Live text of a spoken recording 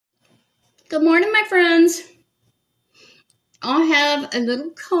Good morning, my friends. I have a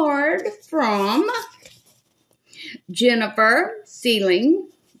little card from Jennifer Sealing.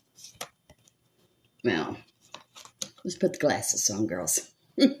 Well, let's put the glasses on, girls.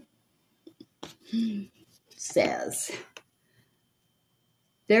 Says,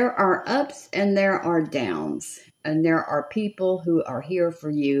 there are ups and there are downs, and there are people who are here for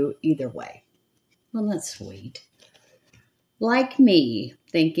you either way. Well, that's sweet. Like me,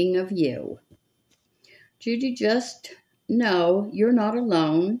 thinking of you. Judy, just know you're not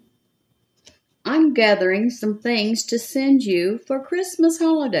alone. I'm gathering some things to send you for Christmas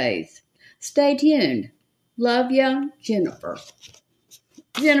holidays. Stay tuned. Love ya, Jennifer.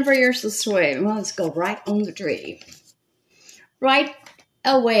 Jennifer, you're so sweet. Well, let's go right on the tree. Right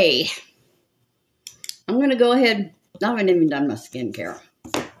away. I'm going to go ahead. I haven't even done my skincare.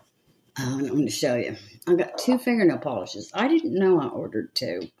 I'm going to show you. I got 2 fingernail polishes. I didn't know I ordered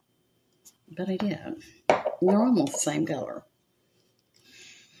 2, but I did. They're almost the same color.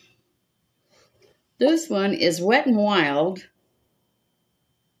 This one is Wet n Wild.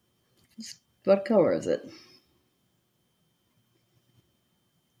 What color is it?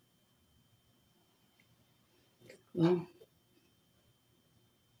 Well,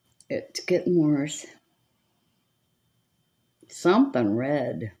 it's getting worse. Something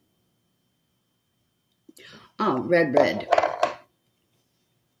red. Oh, red.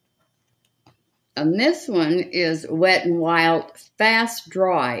 And this one is Wet n Wild Fast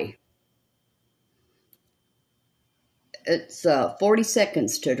Dry. It's 40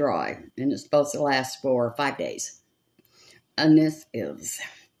 seconds to dry, and it's supposed to last for 5 days. And this is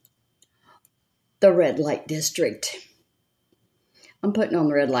the Red Light District. I'm putting on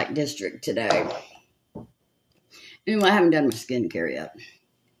the Red Light District today. Anyway, I haven't done my skincare yet.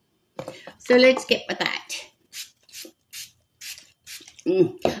 So let's get with that.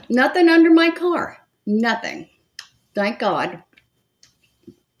 Nothing under my car. Nothing. Thank God.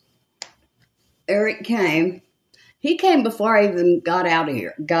 Eric came. He came before I even got out of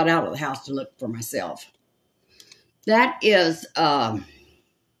here. Got out of the house to look for myself. That is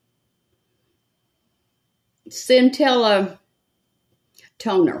Centella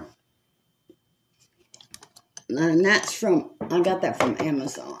toner. And that's from, I got that from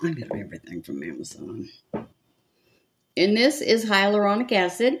Amazon. I get everything from Amazon. And this is hyaluronic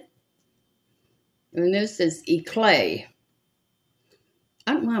acid. And this is Eclay.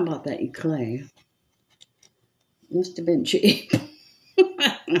 I don't know about that Eclay. Must have been cheap.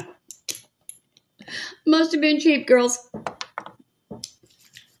 Must have been cheap, girls.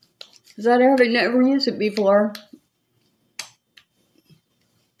 Because I never used it before.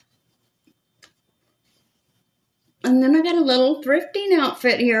 And then I got a little thrifting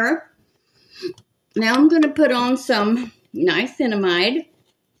outfit here. Now I'm going to put on some niacinamide.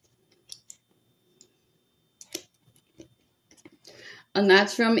 And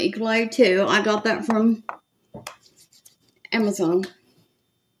that's from Eclay too. I got that from Amazon.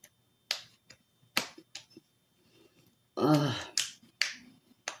 Now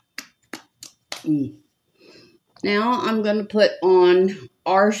I'm going to put on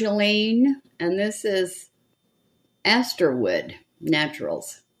Argeline, and this is Asterwood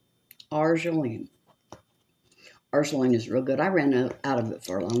Naturals. Argeline. Argeline is real good. I ran out of it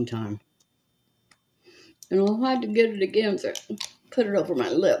for a long time. And I'll have to get it again, so put it over my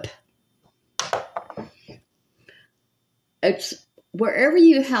lip. It's wherever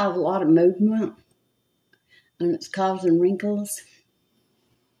you have a lot of movement and it's causing wrinkles.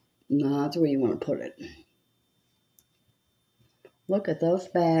 No, that's where you want to put it. Look at those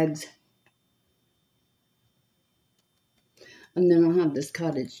bags. And then I'll have this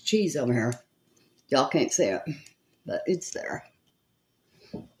cottage cheese over here. Y'all can't see it, but it's there.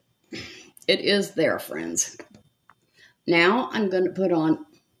 It is there, friends. Now I'm going to put on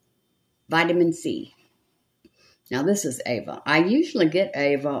vitamin C. Now this is Ava. I usually get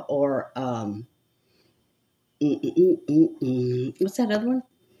Ava or what's that other one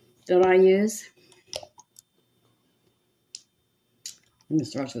that I use? I think it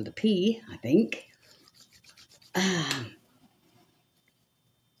starts with a P, I think.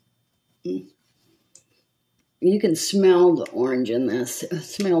 You can smell the orange in this. It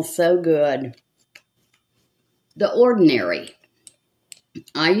smells so good. The Ordinary.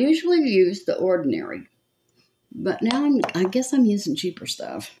 I usually use the Ordinary. But now I guess I'm using cheaper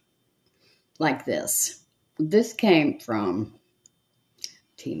stuff. Like this. This came from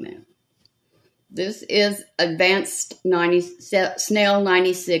Temu. This is Advanced Snail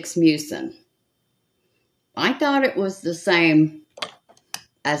 96 Mucin. I thought it was the same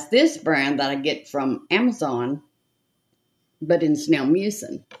as this brand that I get from Amazon, but in Snail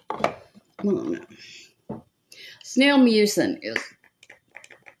Mucin. Oh, no. Snail mucin is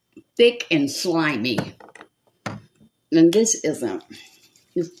thick and slimy. And this isn't.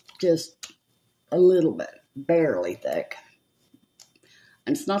 It's just a little bit, barely thick.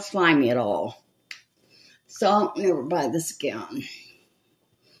 And it's not slimy at all. So I'll never buy this again.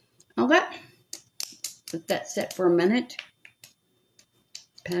 Okay. Let that set for a minute.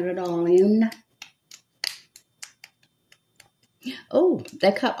 Pat it all in. Oh,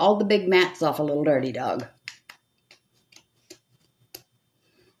 they cut all the big mats off a little dirty dog.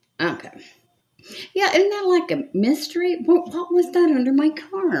 Okay. Yeah, isn't that like a mystery? What was that under my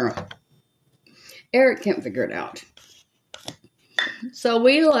car? Eric can't figure it out. So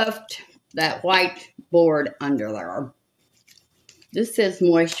we left that white board under there. This says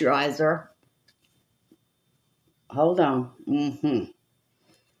moisturizer. Hold on.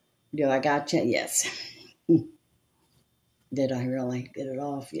 Do I gotcha? Yes. Did I really get it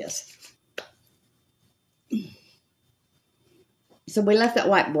off? Yes. So we left that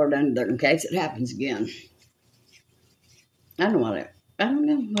whiteboard under there in case it happens again. I don't know what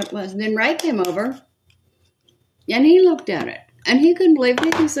it was. And then Ray came over and he looked at it and he couldn't believe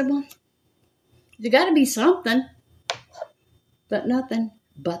it. He said, well, there's got to be something. But nothing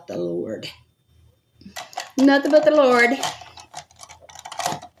but the Lord. Nothing but the Lord.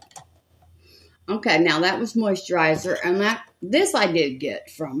 Okay, now that was moisturizer, and this I did get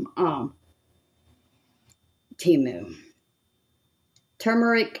from Temu.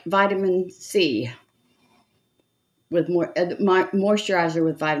 Turmeric vitamin C with moisturizer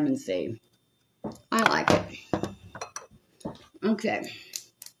with vitamin C. I like it. Okay,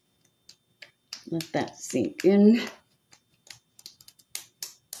 let that sink in.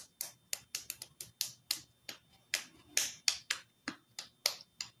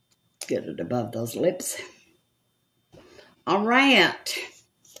 Get it above those lips. All right.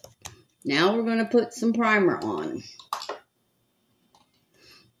 Now we're going to put some primer on.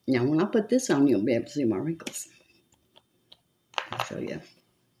 Now, when I put this on, you'll be able to see my wrinkles. I'll show you.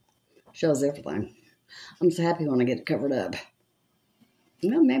 Shows everything. I'm so happy when I get it covered up.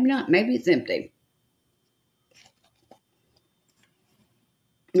 No, maybe not. Maybe it's empty.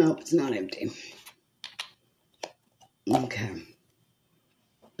 No, it's not empty. Okay.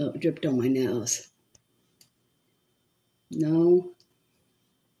 Oh, it dripped on my nose. No.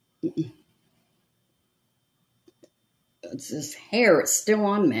 It's this hair. It's still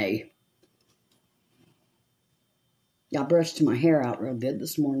on me. I brushed my hair out real good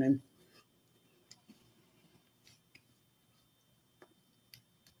this morning.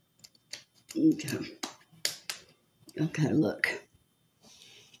 Okay. Okay, look.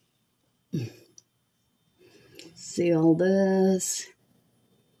 See all this?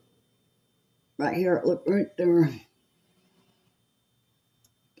 Right here, look right there.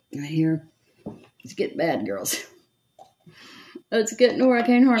 Right here. It's getting bad, girls. It's getting to where I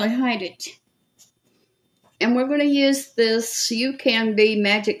can't hardly hide it. And we're going to use this Ucanbe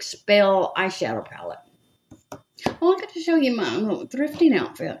Magic Spell eyeshadow palette. Oh, I got to show you my little thrifting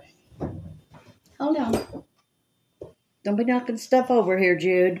outfit. Hold on. Don't be knocking stuff over here,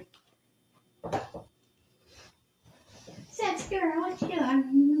 Jude. Sex girl, what you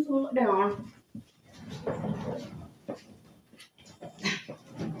doing? Let's hold it down.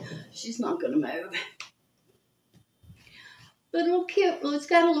 She's not going to move. Little cute. It's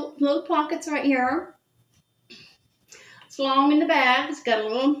got a little pockets right here. It's long in the back. It's got a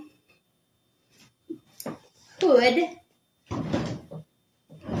little hood.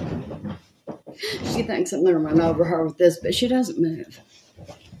 She thinks I'm going to run over her with this, but she doesn't move.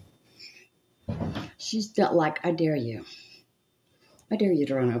 She's like, I dare you. I dare you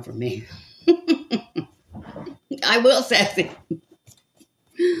to run over me. I will, Sassy.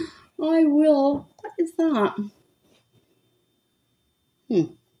 I will. What is that?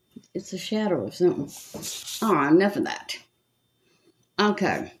 It's a shadow of something. All right, enough of that.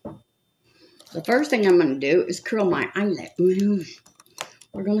 Okay. The first thing I'm going to do is curl my eyelash.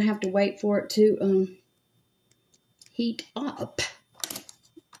 We're going to have to wait for it to heat up.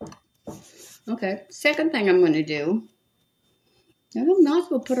 Okay. Second thing I'm going to do, I might as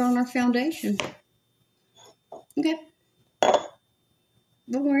well put on our foundation. Okay.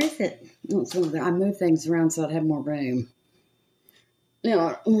 Well, where is it? Oh, it's over there. I moved things around so I'd have more room.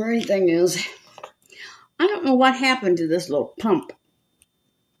 Now, where anything is, I don't know what happened to this little pump.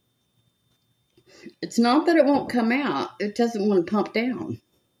 It's not that it won't come out. It doesn't want to pump down.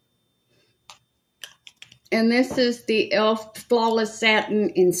 And this is the e.l.f. Flawless Satin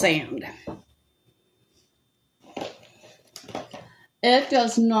in Sand. It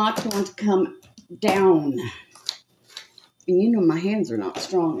does not want to come down. And you know my hands are not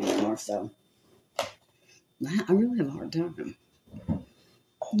strong anymore, so I really have a hard time.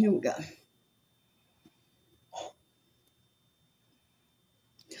 Here we go.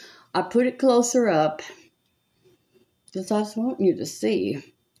 I put it closer up because I just want you to see.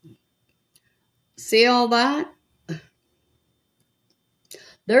 See all that?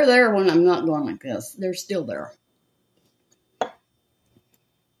 They're there when I'm not going like this. They're still there.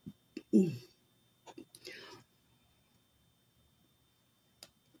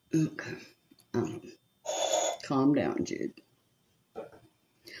 Okay. Calm down, Jude.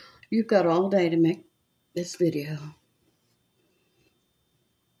 You've got all day to make this video.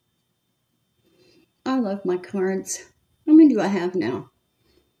 I love my cards. How many do I have now?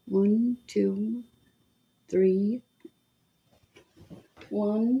 1, 2, 3.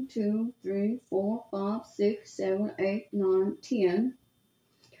 1, 2, 3, 4, 5, 6, 7, 8, 9, 10.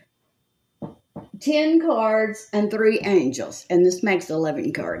 10 cards and 3 angels. And this makes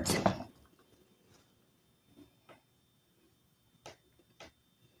 11 cards.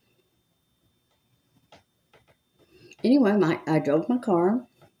 Anyway, I drove my car.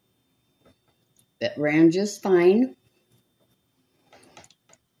 It ran just fine.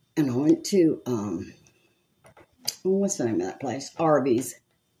 And I went to, what's the name of that place? Arby's.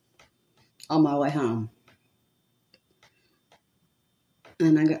 On my way home.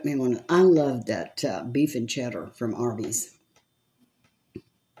 And I got me one. I love that beef and cheddar from Arby's.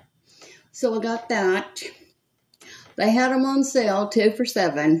 So I got that. They had them on sale, 2 for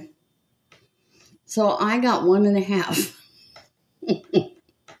 $7. So I got 1.5.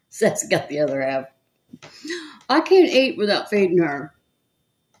 Seth's got the other half. I can't eat without feeding her.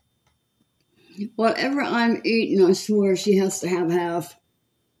 Whatever I'm eating, I swear she has to have half.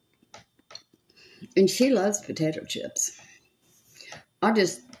 And she loves potato chips. I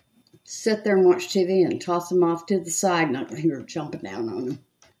just sit there and watch TV and toss them off to the side, and I can hear her jumping down on them.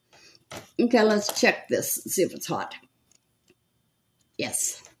 Okay, let's check this and see if it's hot.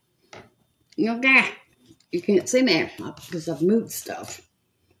 Yes. Okay. You can't see me because I've moved stuff.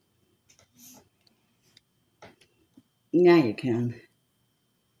 Now you can.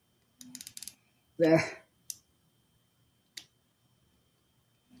 There.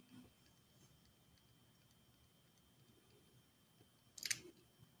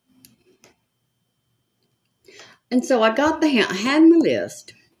 And so I got I had my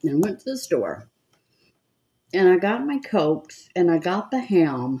list and went to the store. And I got my Cokes and I got the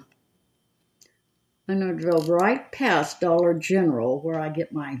ham. And I drove right past Dollar General where I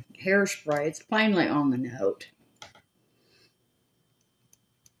get my hairspray. It's plainly on the note.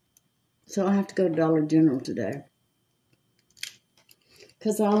 So I have to go to Dollar General today.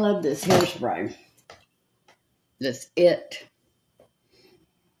 Because I love this hairspray. This It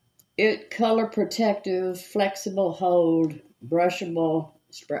Color Protective, Flexible Hold, Brushable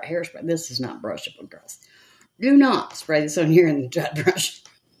Hairspray. This is not brushable, girls. Do not spray this on here and try to brush.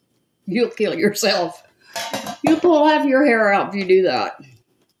 You'll kill yourself. You'll pull half your hair out if you do that.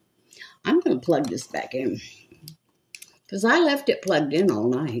 I'm going to plug this back in. Because I left it plugged in all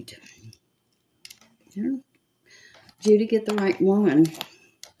night. Here. Judy, get the right one.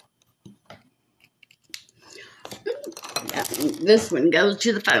 This one goes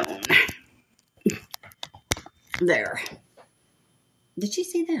to the phone. There. Did you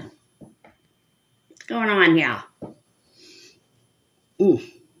see that? What's going on here?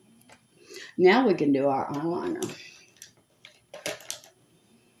 Now we can do our eyeliner.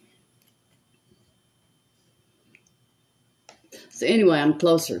 So anyway, I'm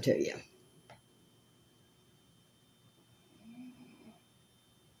closer to you.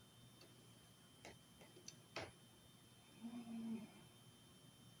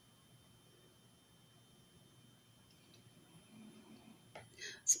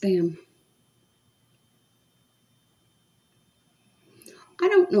 Spam. I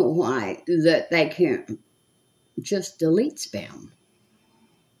don't know why that they can't just delete spam.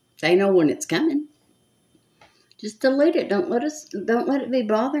 They know when it's coming. Just delete it. Don't let it be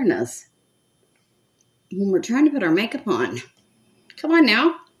bothering us when we're trying to put our makeup on. Come on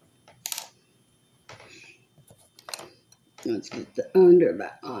now. Let's get the under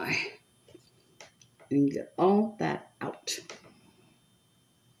the eye and get all that out.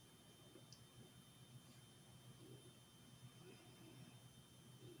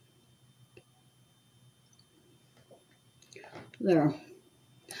 There.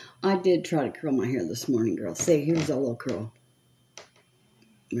 I did try to curl my hair this morning, girl. See, here's a little curl.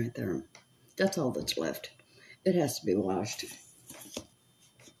 Right there. That's all that's left. It has to be washed.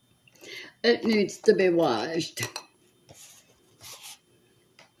 It needs to be washed.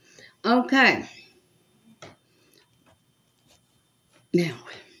 Okay. Now,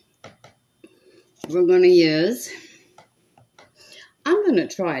 we're going to use, I'm going to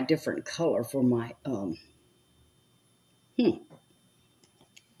try a different color for my,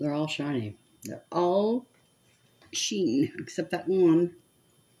 they're all shiny. They're all sheen, except that 1,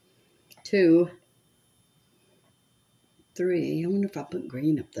 2, 3. I wonder if I put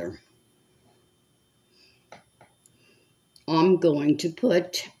green up there. I'm going to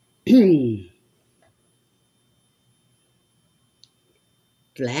put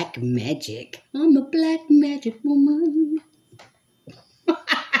Black Magic. I'm a black magic woman.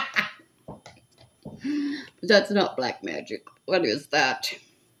 That's not black magic. What is that?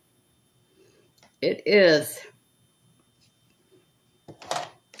 It is, I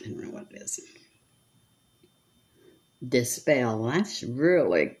don't know what it is. Dispel. That's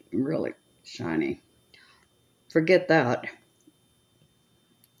really, really shiny. Forget that.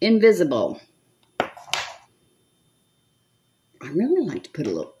 Invisible. I really like to put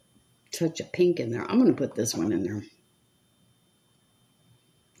a little touch of pink in there. I'm going to put this one in there.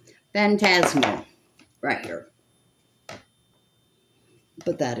 Phantasmal. Right here.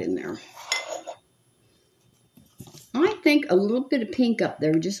 Put that in there. I think a little bit of pink up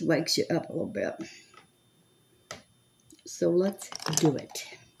there just wakes you up a little bit. So let's do it.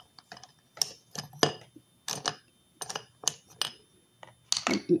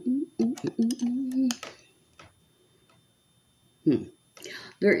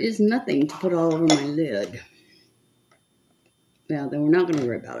 There is nothing to put all over my lid. Well, then we're not going to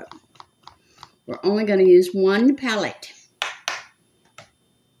worry about it. We're only going to use one palette.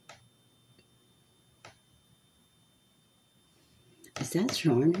 Is that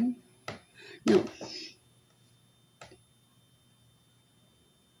shiny? No.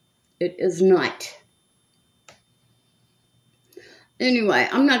 It is not. Anyway,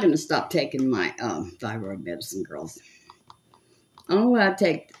 I'm not going to stop taking my thyroid medicine, girls. All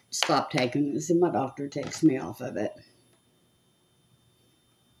I stop taking is if my doctor takes me off of it.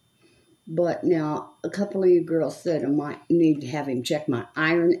 But now, a couple of you girls said I might need to have him check my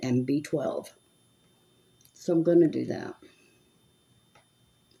iron and B12. So I'm going to do that.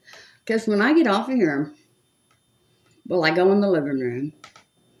 Because when I get off of here, well, I go in the living room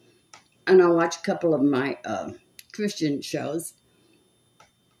and I watch a couple of my Christian shows.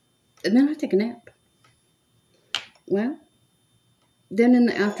 And then I take a nap. Well, then in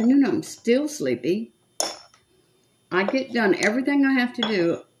the afternoon, I'm still sleepy. I get done everything I have to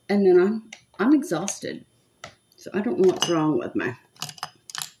do, and then I'm exhausted. So I don't know what's wrong with me.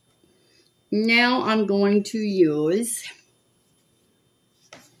 Now I'm going to use,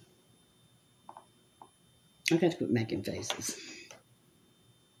 I got to quit making faces.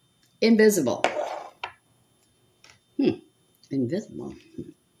 Invisible. Invisible.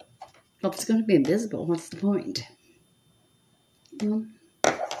 Well, if it's going to be invisible, what's the point? Well,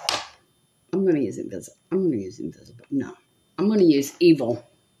 I'm going to use invisible. I'm going to use invisible. No, I'm going to use evil.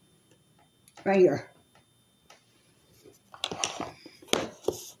 Right here.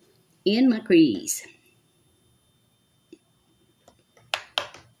 In my crease.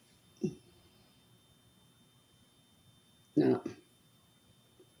 No.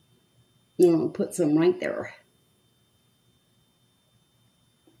 No, I'll put some right there.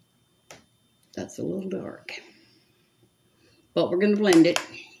 That's a little dark. But we're going to blend it.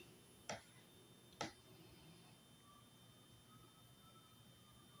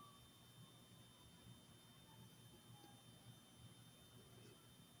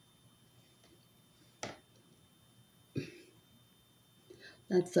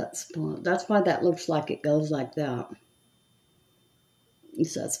 That's that spot. That's why that looks like it goes like that.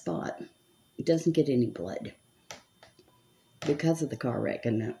 It's that spot. It doesn't get any blood. Because of the car wreck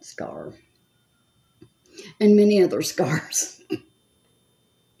and that scar. And many other scars.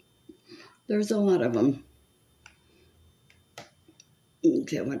 There's a lot of them.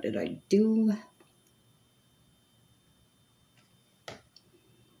 Okay, what did I do?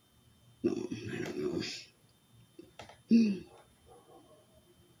 No, I don't know.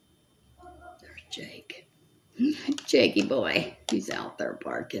 There's Jake. Jakey boy. He's out there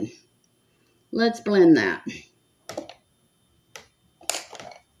barking. Let's blend that.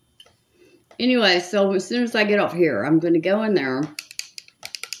 Anyway, so as soon as I get off here, I'm going to go in there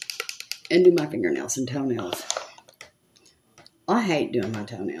and do my fingernails and toenails. I hate doing my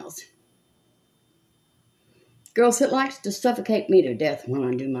toenails. Girls, it likes to suffocate me to death when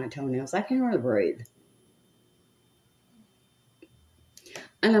I do my toenails. I can't really breathe.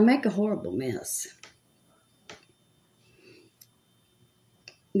 And I make a horrible mess.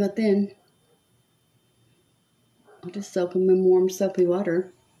 But then, I'll just soak them in warm soapy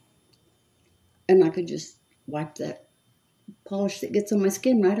water. And I could just wipe that polish that gets on my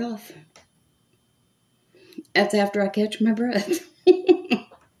skin right off. That's after I catch my breath.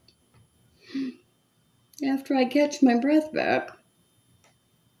 After I catch my breath back.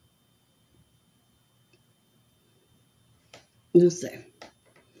 Let's see.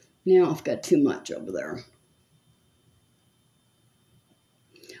 Now I've got too much over there.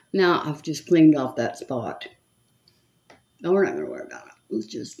 Now I've just cleaned off that spot. No, we're not going to worry about it. Let's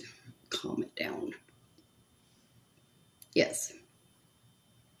just calm it down. Yes.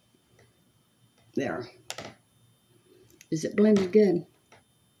 There. Is it blended good?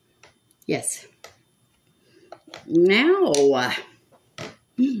 Yes. Now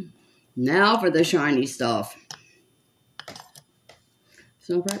for the shiny stuff. It's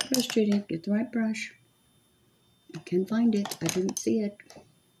no right brush, Judy. Get the right brush. I can't find it. I didn't see it.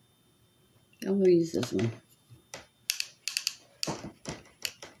 I'm going to use this one.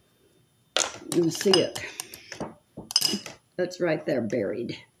 You can see it. That's right there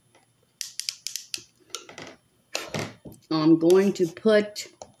buried. I'm going to put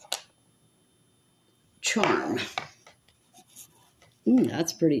Charm.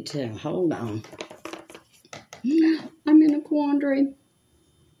 That's pretty too. Hold on. I'm in a quandary.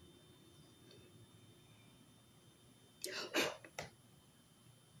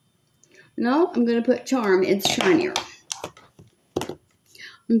 No, I'm going to put Charm. It's shinier.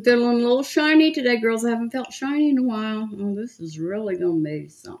 I'm feeling a little shiny today, girls. I haven't felt shiny in a while. Oh, this is really going to be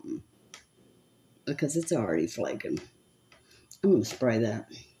something. Because it's already flaking. I'm going to spray that.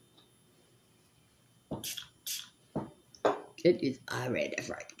 It is already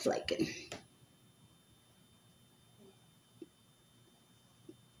flaking.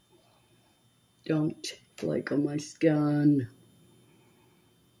 Don't flake on my skin.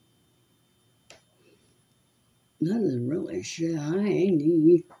 That is really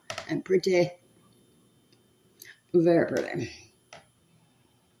shiny and pretty. Very pretty.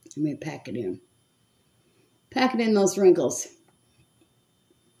 Let me pack it in. Pack it in those wrinkles.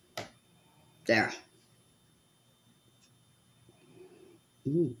 There.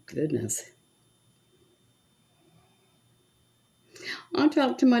 Oh, goodness. I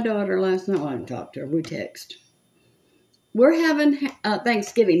talked to my daughter last night. Well, I didn't talk to her. We text. We're having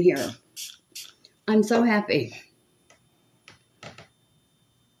Thanksgiving here. I'm so happy.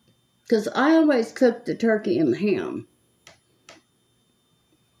 Because I always cook the turkey and the ham.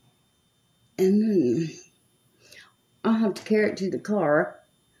 And then I'll have to carry it to the car.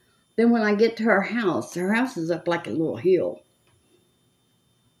 Then when I get to her house is up like a little hill.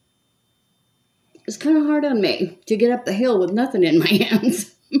 It's kind of hard on me to get up the hill with nothing in my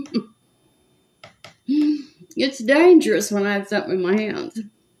hands. It's dangerous when I have something in my hands.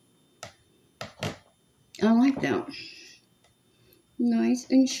 I like that. Nice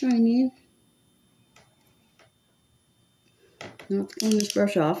and shiny. Now let's clean this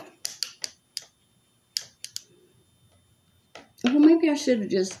brush off. Well, maybe I should have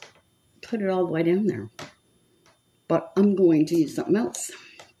just put it all the way down there. But I'm going to use something else.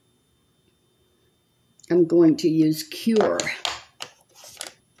 I'm going to use Cure.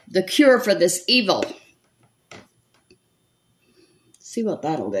 The cure for this evil. See what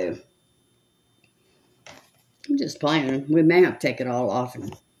that'll do. I'm just playing. We may have to take it all off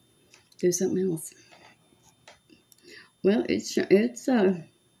and do something else. Well,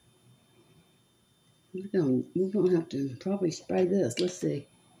 we're gonna have to probably spray this. Let's see.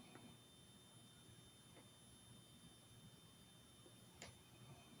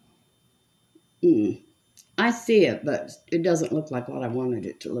 I see it, but it doesn't look like what I wanted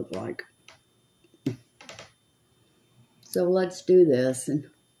it to look like. So let's do this and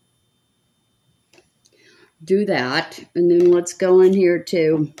do that. And then let's go in here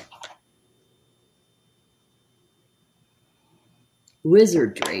to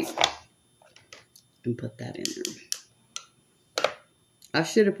Wizardry and put that in there. I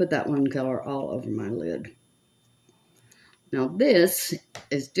should have put that one color all over my lid. Now this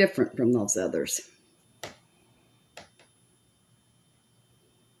is different from those others.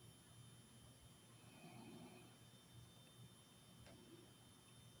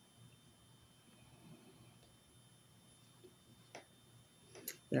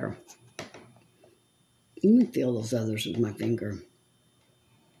 There. Let me feel those others with my finger.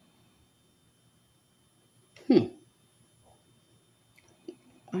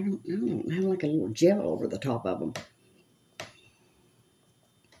 I don't know. I have like a little gel over the top of them.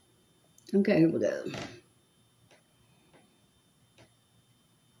 Okay, here we go.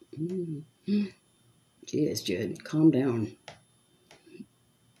 Jeez, Jude, calm down.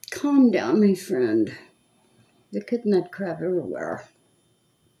 Calm down, my friend. You're getting that crap everywhere.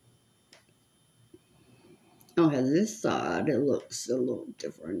 Okay, this side, it looks a little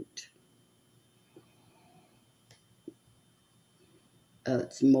different.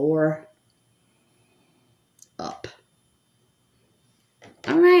 It's more up.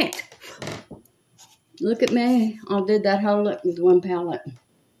 All right. Look at me. I did that whole look with one palette.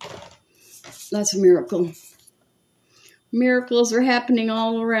 That's a miracle. Miracles are happening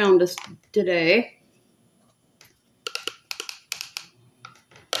all around us today.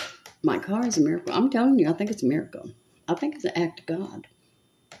 My car is a miracle. I'm telling you, I think it's a miracle. I think it's an act of God.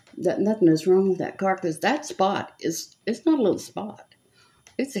 Nothing is wrong with that car, because that spot it's not a little spot.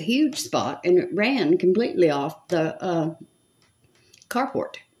 It's a huge spot, and it ran completely off the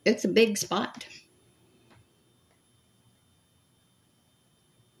carport. It's a big spot.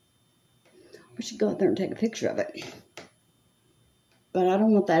 We should go out there and take a picture of it. But I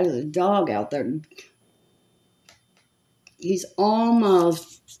don't want that as a dog out there. He's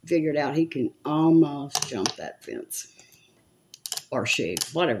almost figured out he can almost jump that fence. Or she,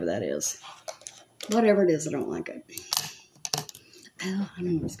 whatever that is. Whatever it is, I don't like it. Oh, I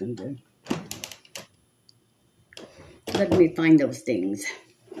don't know what it's going to do. Let me find those things.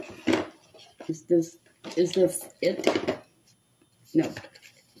 Is this it? Nope.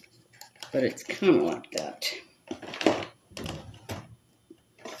 But it's kind of like that.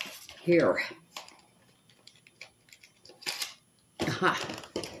 Here. Aha.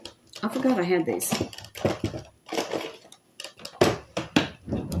 I forgot I had these.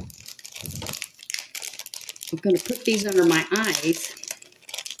 I'm going to put these under my eyes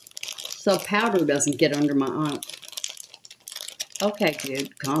so powder doesn't get under my eye. Okay,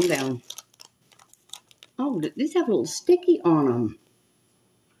 dude, calm down. Oh, these have a little sticky on them.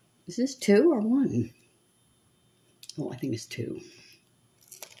 Is this 2 or 1? Oh, I think it's 2.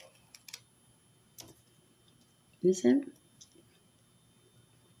 Is it?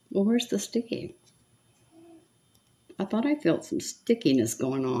 Well, where's the sticky? I thought I felt some stickiness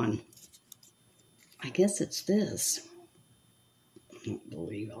going on. I guess it's this. I don't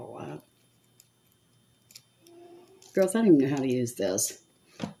believe all that. Girls, I don't even know how to use this.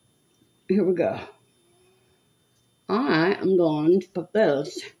 Here we go. I am going to put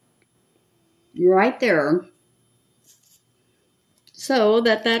this right there so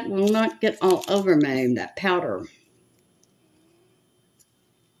that that will not get all over me, that powder.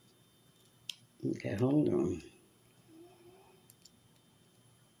 Okay, hold on.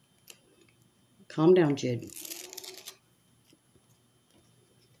 Calm down, Jid.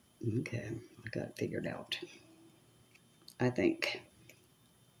 Okay, I got it figured out. I think.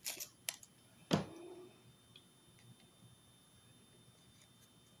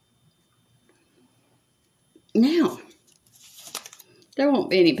 Now, there won't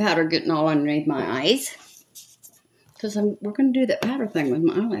be any powder getting all underneath my eyes, because we're going to do that powder thing with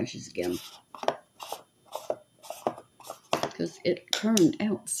my eyelashes again. Because it turned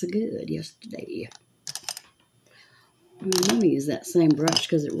out so good yesterday. I'm going to use that same brush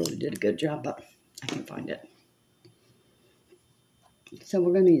because it really did a good job, but I can't find it. So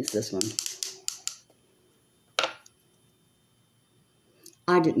we're going to use this one.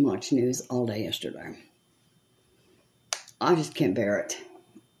 I didn't watch news all day yesterday. I just can't bear it.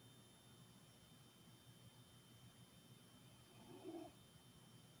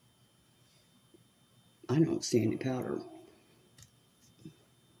 I don't see any powder.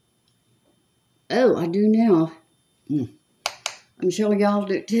 Oh, I do now. I'm sure y'all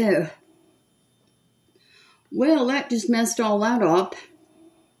do too. Well, that just messed all that up.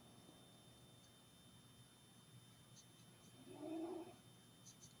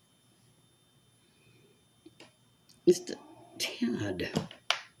 Just a tad.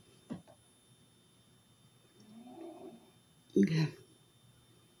 Okay.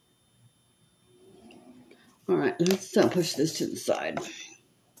 All right, let's push this to the side.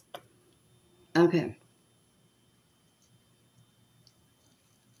 Okay.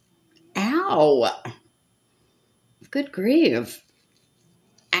 Ow! Good grief.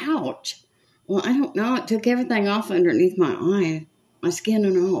 Ouch. Well, I don't know. It took everything off underneath my eye. My skin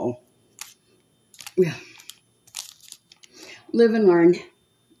and all. Yeah. Live and learn.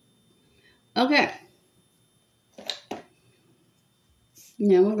 Okay.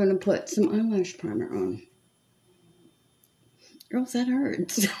 Now we're going to put some eyelash primer on. Girls, that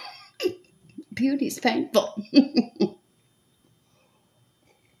hurts. Beauty's painful.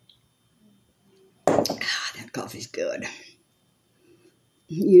 That coffee's good.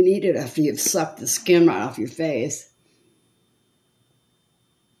 You need it after you've sucked the skin right off your face.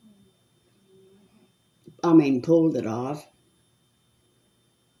 I mean, pulled it off.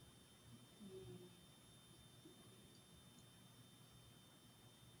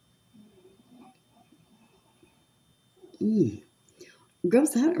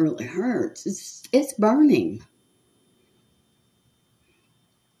 Girls, that really hurts. It's burning.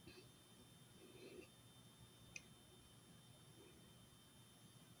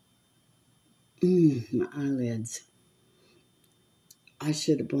 My eyelids. I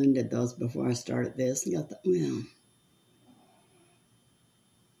should have blended those before I started this. Got the, well,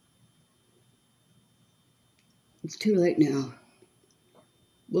 it's too late now.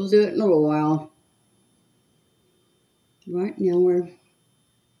 We'll do it in a little while. Right now we're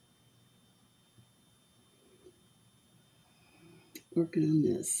working on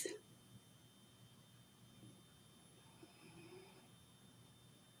this.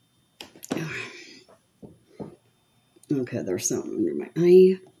 Okay, there's something under my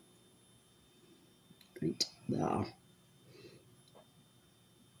eye. Right there.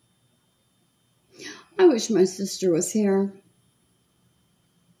 I wish my sister was here.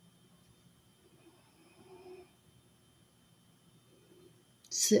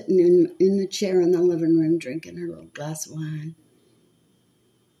 Sitting in the chair in the living room drinking her little glass of wine.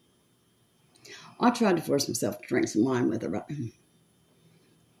 I tried to force myself to drink some wine with her, but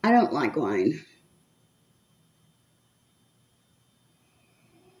I don't like wine.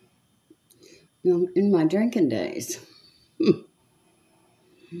 No, in my drinking days,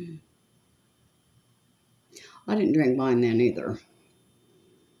 I didn't drink wine then either.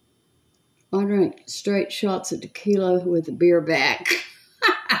 I drank straight shots of tequila with a beer back.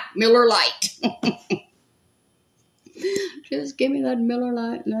 Miller Lite. Just give me that Miller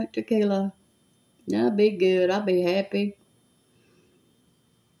Lite and that tequila. I'll be good. I'll be happy.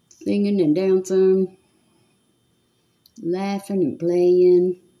 Singing and dancing. Laughing and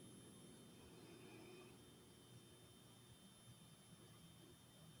playing.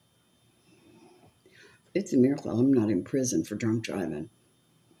 It's a miracle I'm not in prison for drunk driving.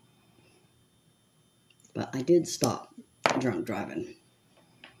 But I did stop drunk driving.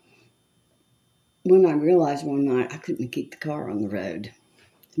 When I realized one night I couldn't keep the car on the road.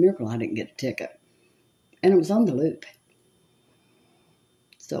 It's a miracle I didn't get a ticket. And it was on the loop.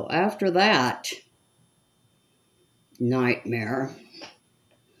 So after that nightmare,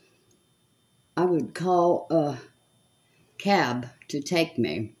 I would call a cab to take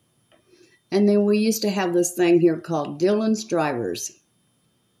me. And then we used to have this thing here called Dylan's Drivers.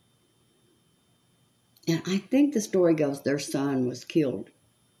 And I think the story goes their son was killed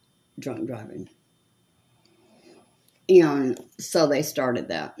drunk driving. And so they started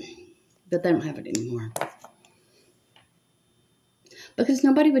that. But they don't have it anymore. Because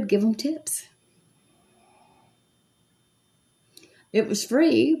nobody would give them tips. It was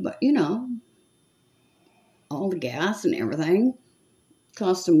free, but you know, all the gas and everything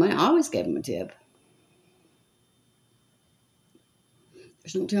cost them money. I always gave them a tip.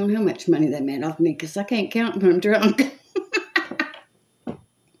 There's no telling how much money they made off me because I can't count when I'm drunk.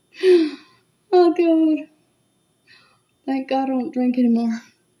 Oh, God. Thank God I don't drink anymore.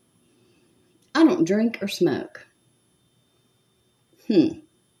 I don't drink or smoke.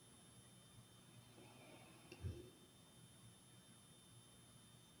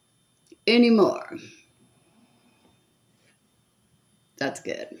 Anymore. That's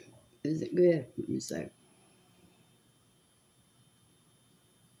good. Is it good? Let me see.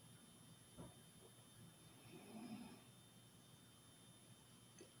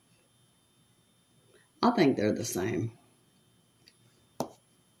 I think they're the same.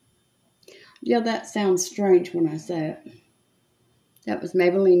 Yeah, that sounds strange when I say it. That was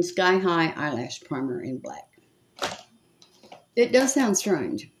Maybelline Sky High Eyelash Primer in black. It does sound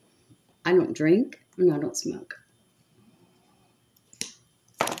strange. I don't drink and I don't smoke.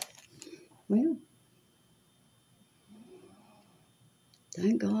 Well,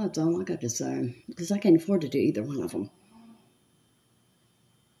 thank God, that's all I got to say. Because I can't afford to do either one of them.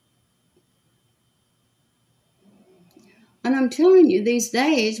 And I'm telling you, these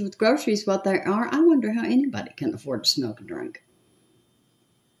days, with groceries what they are, I wonder how anybody can afford to smoke and drink.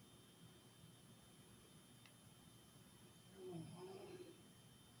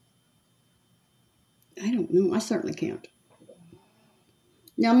 I don't know. I certainly can't.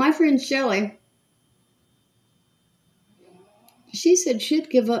 Now, my friend Shelley, she said she'd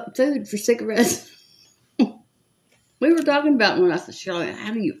give up food for cigarettes. We were talking about when I said, Shelley,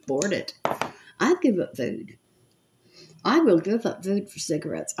 how do you afford it? I'd give up food. I will give up food for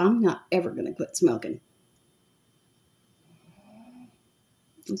cigarettes. I'm not ever going to quit smoking.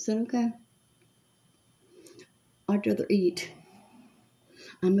 I said, okay. I'd rather eat.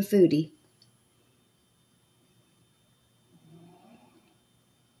 I'm a foodie.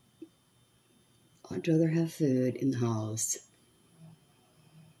 I'd rather have food in the house.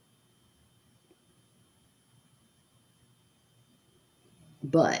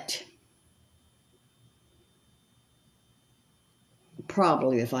 But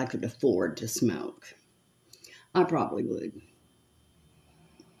probably if I could afford to smoke, I probably would.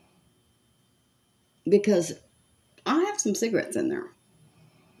 because I have some cigarettes in there.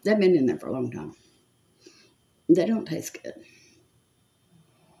 They've been in there for a long time. They don't taste good.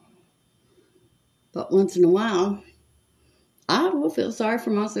 But once in a while, I will feel sorry for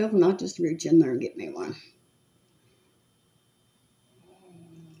myself and I'll just reach in there and get me one.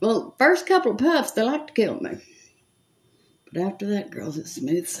 Well, first couple of puffs, they like to kill me. But after that, girls, it's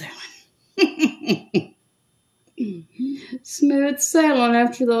smooth sailing. Smooth sailing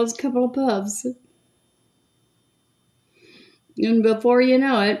after those couple of puffs. And before you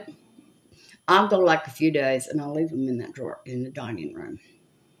know it, I'll go like a few days and I'll leave them in that drawer in the dining room.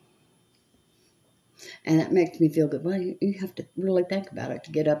 And that makes me feel good. Well, you have to really think about it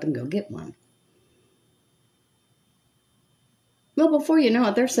to get up and go get one. Well, before you know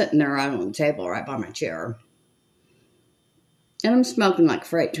it, they're sitting there right on the table right by my chair. And I'm smoking like a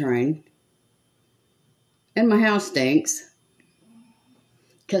freight train. And my house stinks.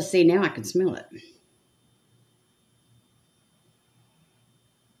 Because, see, now I can smell it.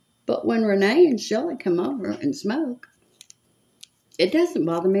 But when Renee and Shelley come over and smoke, it doesn't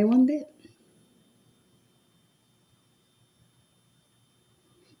bother me one bit.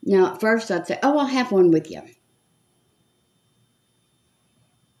 Now, at first I'd say, oh, I'll have one with you.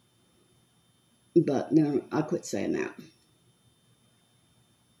 But no, I quit saying that.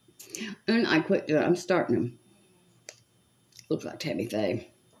 And I quit doing it. I'm starting them. Looks like Tammy Faye.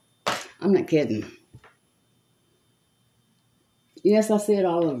 I'm not kidding. Yes, I see it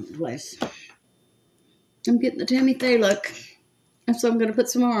all over the place. I'm getting the Tammy Faye look. And so I'm going to put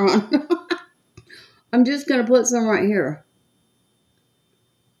some more on. I'm just going to put some right here.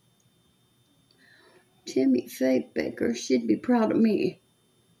 Tammy Faye Baker should be proud of me.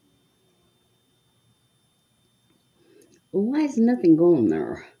 Why is nothing going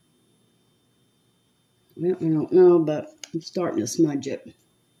there? Well, I don't know, but I'm starting to smudge it.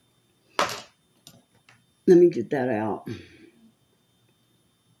 Let me get that out.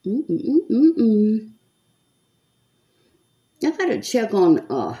 I've got to check on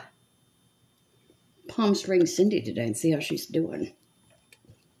Palm Springs Cindy today and see how she's doing.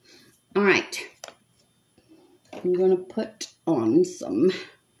 All right. I'm going to put on some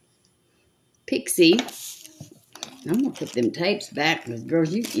Pixi. I'm going to put them tapes back because,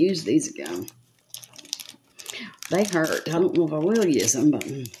 girls, you can use these again. They hurt. I don't know if I will use them, but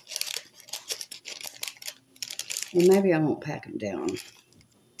well, maybe I won't pack them down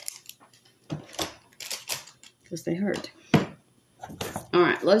because they hurt. All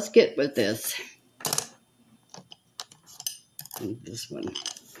right, let's get with this. This one.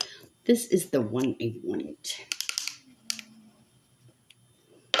 This is the 181.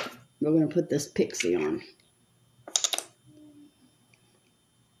 We're going to put this Pixi on.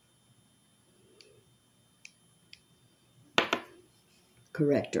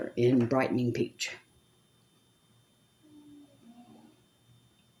 Corrector in Brightening Peach.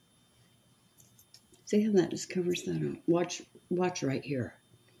 See how that just covers that up? Watch right here.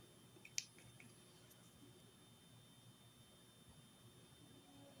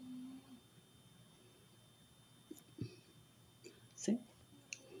 See?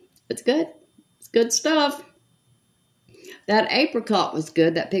 It's good. It's good stuff. That apricot was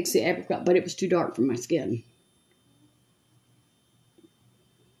good, that Pixi apricot, but it was too dark for my skin.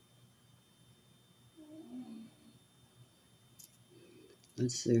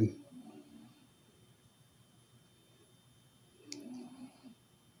 Let's see.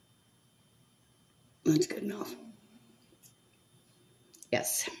 That's good enough.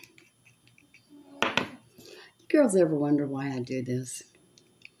 Yes. Girls ever wonder why I do this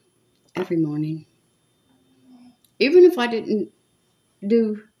every morning? Even if I didn't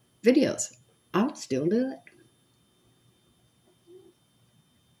do videos, I would still do it.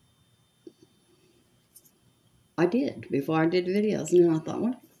 I did before I did videos, and then I thought,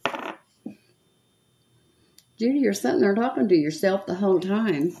 what? Judy, you're sitting there talking to yourself the whole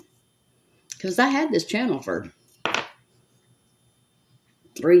time. Because I had this channel for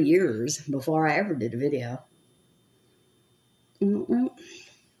 3 years before I ever did a video. Well,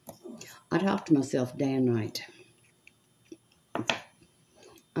 I talk to myself day and night.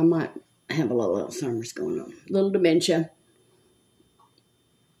 I might have a little Alzheimer's going on. A little dementia.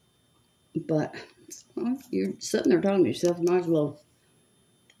 But well, you're sitting there talking to yourself. You might as well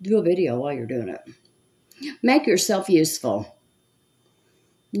do a video while you're doing it. Make yourself useful.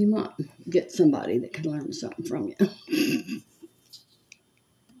 You might get somebody that can learn something from you.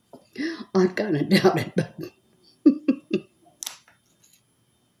 I kind of doubt it, but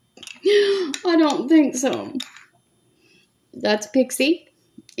I don't think so. That's Pixi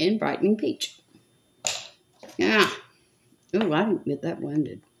in Brightening Peach. Yeah. Oh, I didn't get that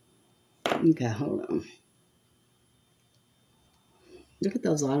blended. Okay, hold on. Look at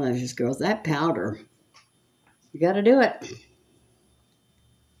those eyelashes, girls. That powder. You got to do it.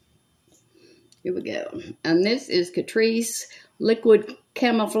 Here we go. And this is Catrice Liquid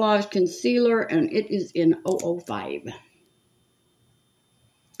Camouflage Concealer, and it is in 005.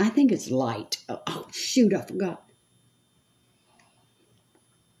 I think it's light. Oh, shoot, I forgot.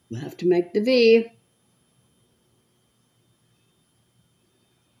 We'll have to make the V.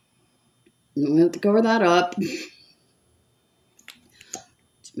 And we have to cover that up. Let's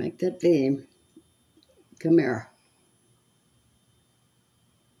make that V. Come here.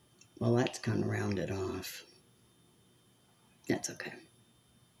 Well, that's kind of rounded off. That's okay.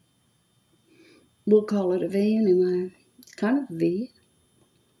 We'll call it a V anyway. It's kind of a V.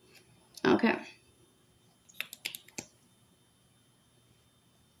 Okay.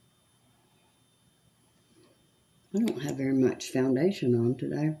 I don't have very much foundation on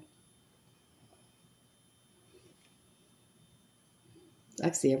today. I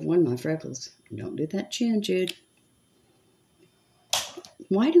can see every one of my freckles. Don't do that chin, Jude.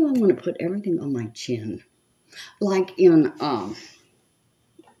 Why do I want to put everything on my chin? Like in, oh,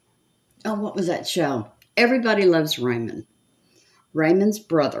 what was that show? Everybody Loves Raymond. Raymond's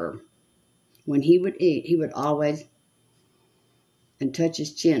brother, when he would eat, he would always and touch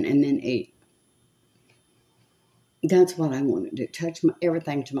his chin and then eat. That's what I want to do. Touch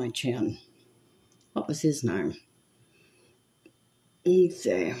everything to my chin. What was his name? Let's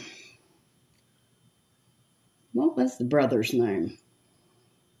see. What was the brother's name?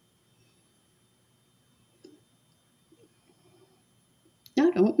 I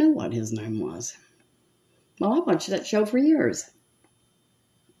don't know what his name was. Well, I watched that show for years.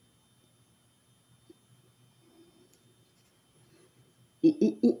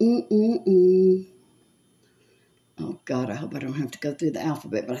 Oh, God, I hope I don't have to go through the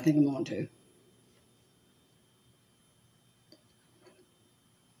alphabet, but I think I'm going to.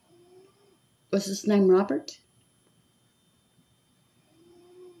 Was his name Robert?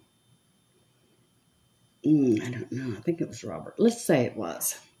 I don't know. I think it was Robert. Let's say it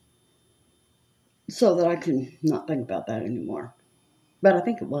was. So that I can not think about that anymore. But I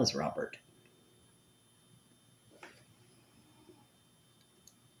think it was Robert.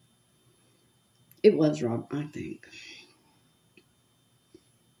 It was Robert, I think.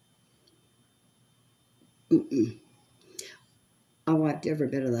 I wiped every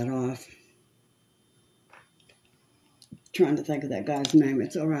bit of that off. Trying to think of that guy's name.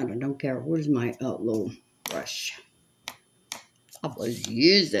 It's all right. I don't care. Where's my little brush I was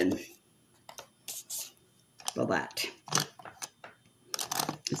using for that?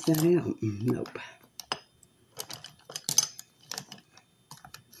 Is that out? Nope.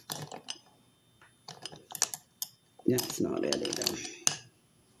 That's not it either.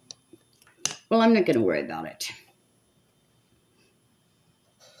 Well, I'm not going to worry about it.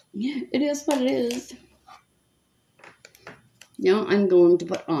 Yeah, it is what it is. Now I'm going to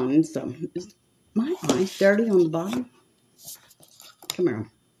put on some. Is my eye dirty on the bottom? Come here.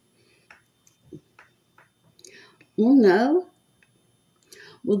 Well, no.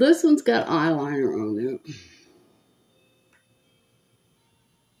 Well, this one's got eyeliner on it.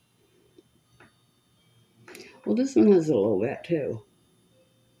 Well, this one has a little bit too.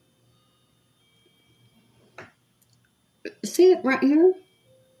 See it right here?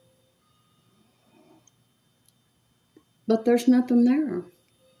 But there's nothing there.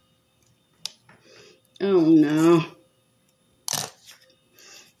 Oh, no.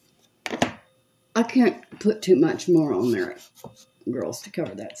 I can't put too much more on there, girls, to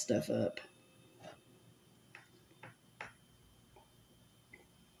cover that stuff up.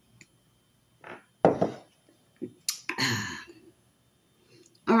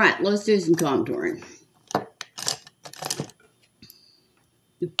 All right, let's do some contouring.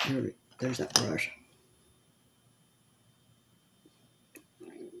 There's that brush.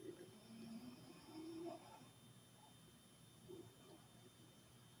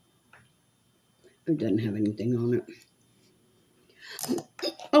 It doesn't have anything on it.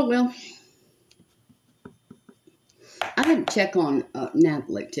 Oh, well. I had to check on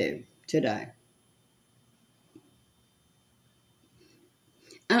Natalie, too, today.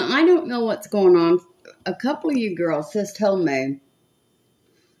 I don't know what's going on. A couple of you girls just told me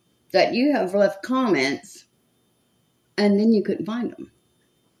that you have left comments and then you couldn't find them.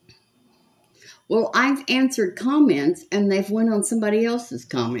 Well, I've answered comments and they've went on somebody else's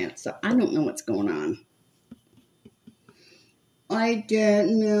comments, so I don't know what's going on. I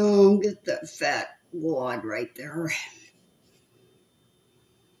don't know. Get that fat wad right there.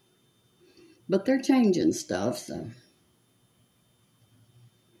 But they're changing stuff, so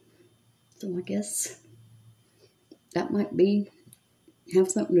So I guess that might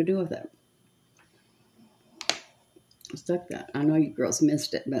have something to do with it. I stuck that. I know you girls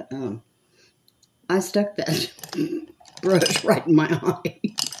missed it, but I stuck that brush right in my eye.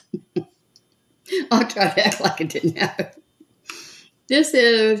 I'll try to act like it didn't happen. This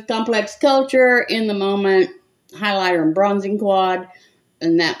is Complex Culture in the Moment highlighter and bronzing quad,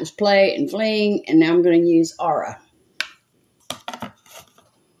 and that was Play and Fling, and now I'm going to use Aura.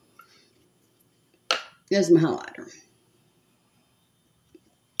 There's my highlighter.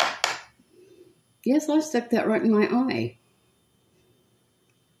 Yes, I stuck that right in my eye.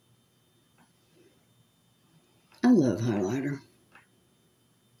 I love highlighter.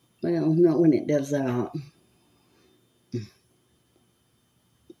 Well, not when it does that.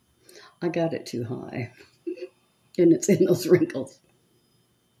 I got it too high. And it's in those wrinkles.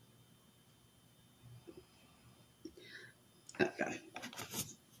 Okay.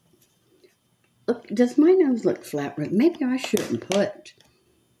 Look, does my nose look flat? Maybe I shouldn't put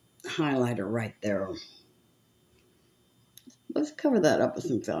highlighter right there. Let's cover that up with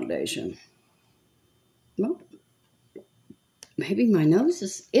some foundation. Well, maybe my nose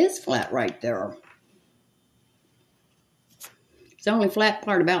is flat right there. It's the only flat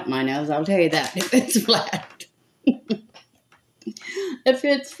part about my nose, I'll tell you that, if it's flat. If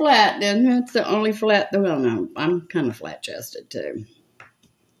it's flat, then that's the only flat. Well, no, I'm kind of flat-chested too.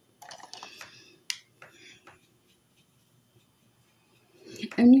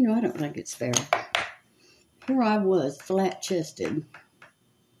 And you know, I don't think it's fair. Here I was, flat-chested.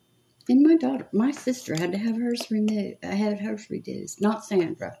 And my sister had to have hers removed. I had hers reduced. Not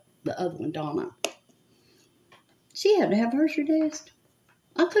Sandra, the other one, Donna. She had to have hers reduced.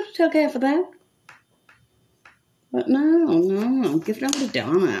 I could have took half of that. But no, give it on to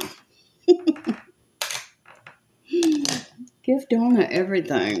Donna. Give Donna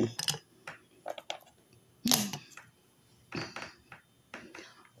everything.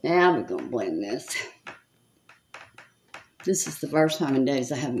 Now we're going to blend this. This is the first time in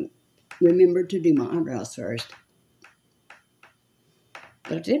days I haven't remembered to do my eyebrows first.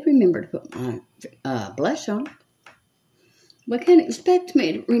 But I did remember to put my blush on. But can't expect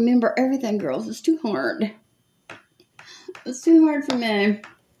me to remember everything, girls. It's too hard. It's too hard for me.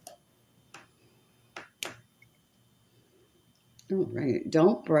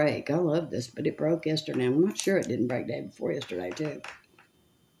 Don't break. I love this, but it broke yesterday. I'm not sure it didn't break the day before yesterday, too.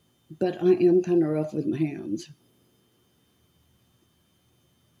 But I am kind of rough with my hands.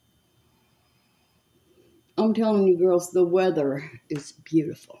 I'm telling you, girls, the weather is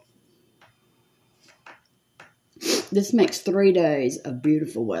beautiful. This makes 3 days of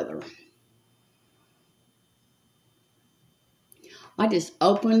beautiful weather. I just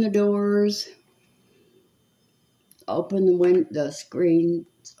open the doors, open the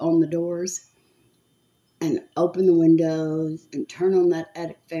screens on the doors, and open the windows and turn on that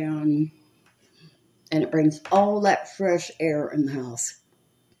attic fan, and it brings all that fresh air in the house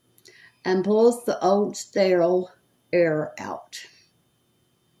and pulls the old stale air out.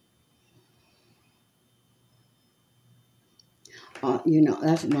 You know,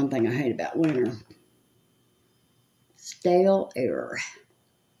 that's one thing I hate about winter. Stale air.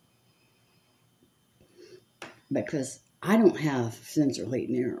 Because I don't have central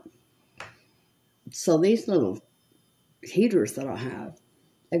heating air. So these little heaters that I have,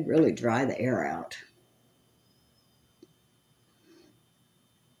 they really dry the air out.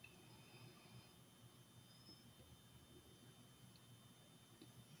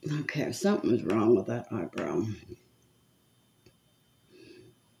 Okay, something's wrong with that eyebrow.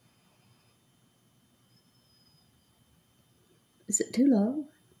 Is it too low?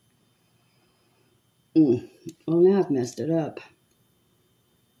 Well, now I've messed it up.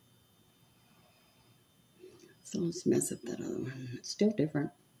 So let's mess up that other one. It's still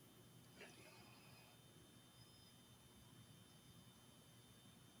different.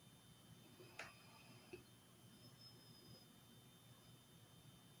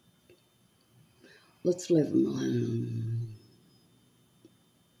 Let's leave them alone.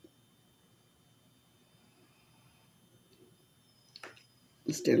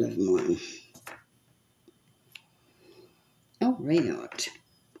 Let's still leave them alone. Oh, right.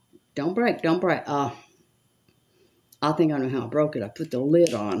 Don't break, don't break. I think I know how I broke it. I put the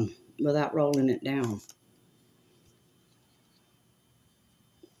lid on without rolling it down.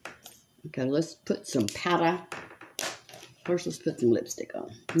 Okay, let's put some powder. First, let's put some lipstick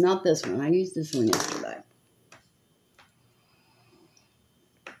on. Not this one. I used this one yesterday.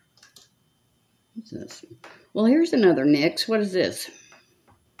 What's this? Well, here's another NYX. What is this?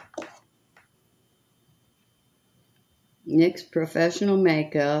 NYX Professional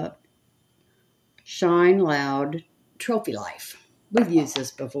Makeup Shine Loud Trophy Life. We've used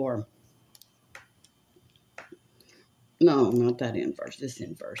this before. No, not that in first. This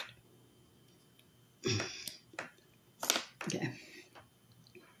in first. Okay.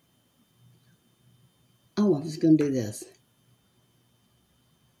 Oh, I was going to do this.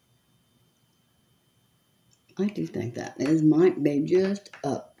 I do think that it might be just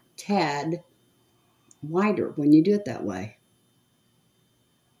a tad wider when you do it that way.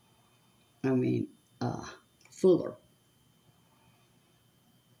 I mean, fuller.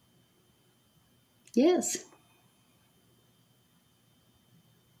 Yes.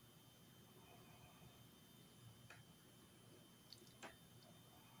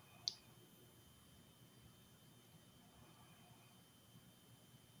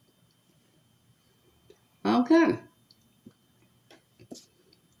 Okay.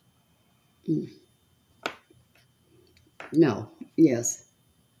 No. Yes.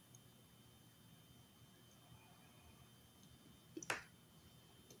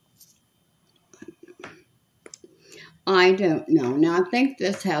 I don't know. Now, I think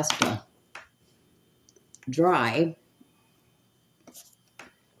this has to dry.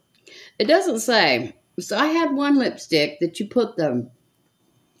 It doesn't say. So I had one lipstick that you put the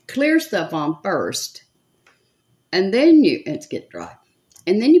clear stuff on first. And then it's get dry.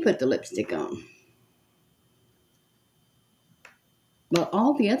 And then you put the lipstick on. But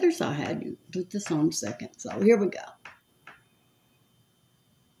all the others I had, you put this on second. So here we go.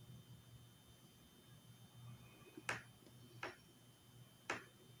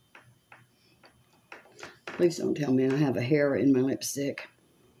 Please don't tell me I have a hair in my lipstick.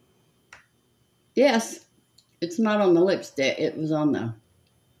 Yes, it's not on the lipstick. It was on the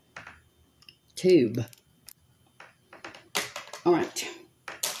tube. All right.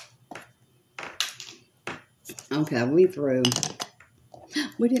 Okay, we threw.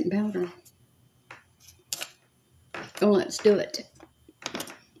 We didn't powder. Oh, let's do it.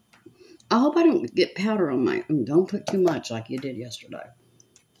 I hope I don't get powder on my... Don't put too much like you did yesterday.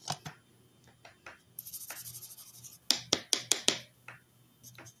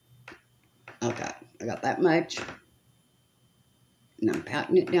 Okay, I got that much. And I'm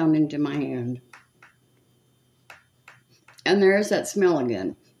patting it down into my hand. And there's that smell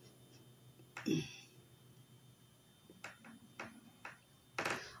again.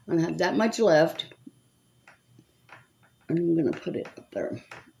 I have that much left. And I'm going to put it up there.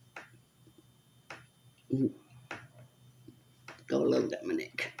 Go a little bit, my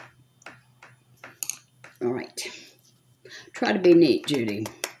neck. All right. Try to be neat, Judy.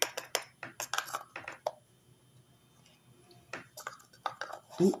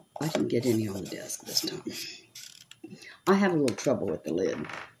 Oh, I didn't get any on the desk this time. I have a little trouble with the lid.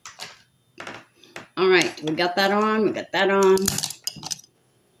 All right, we got that on. We got that on.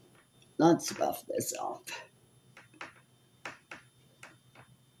 Let's buff this off.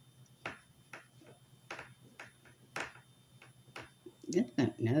 Get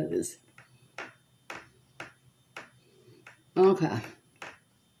that nose. Okay.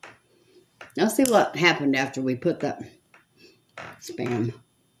 Now see what happened after we put that spam.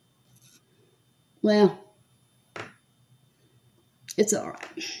 Well, it's all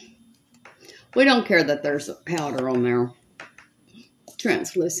right. We don't care that there's a powder on there.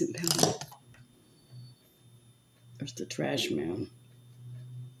 Translucent powder. There's the trash man.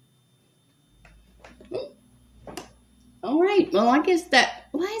 All right. Well, I guess that...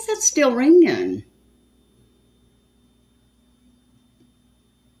 Why is that still ringing?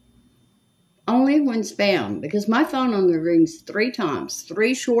 Only when spam. Because my phone only rings 3 times.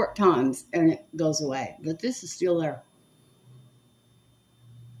 3 short times. And it goes away. But this is still there.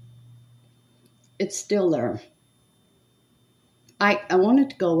 It's still there. I want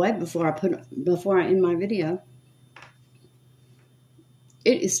it to go away before I end my video.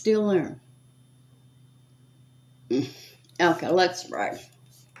 It is still there. Okay, let's spray.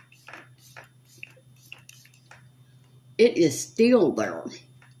 It is still there.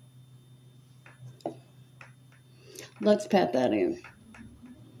 Let's pat that in.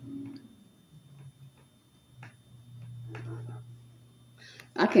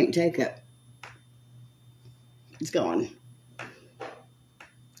 I can't take it. It's gone.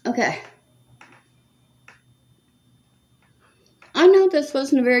 Okay. I know this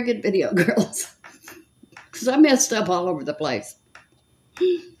wasn't a very good video, girls. Because I messed up all over the place.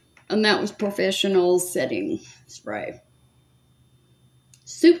 And that was professional setting spray.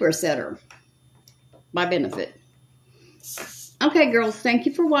 Super setter. By Benefit. Okay, girls. Thank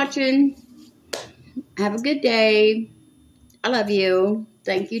you for watching. Have a good day. I love you.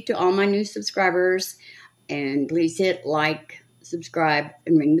 Thank you to all my new subscribers. And please hit like, subscribe,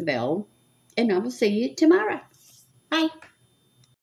 and ring the bell. And I will see you tomorrow. Bye.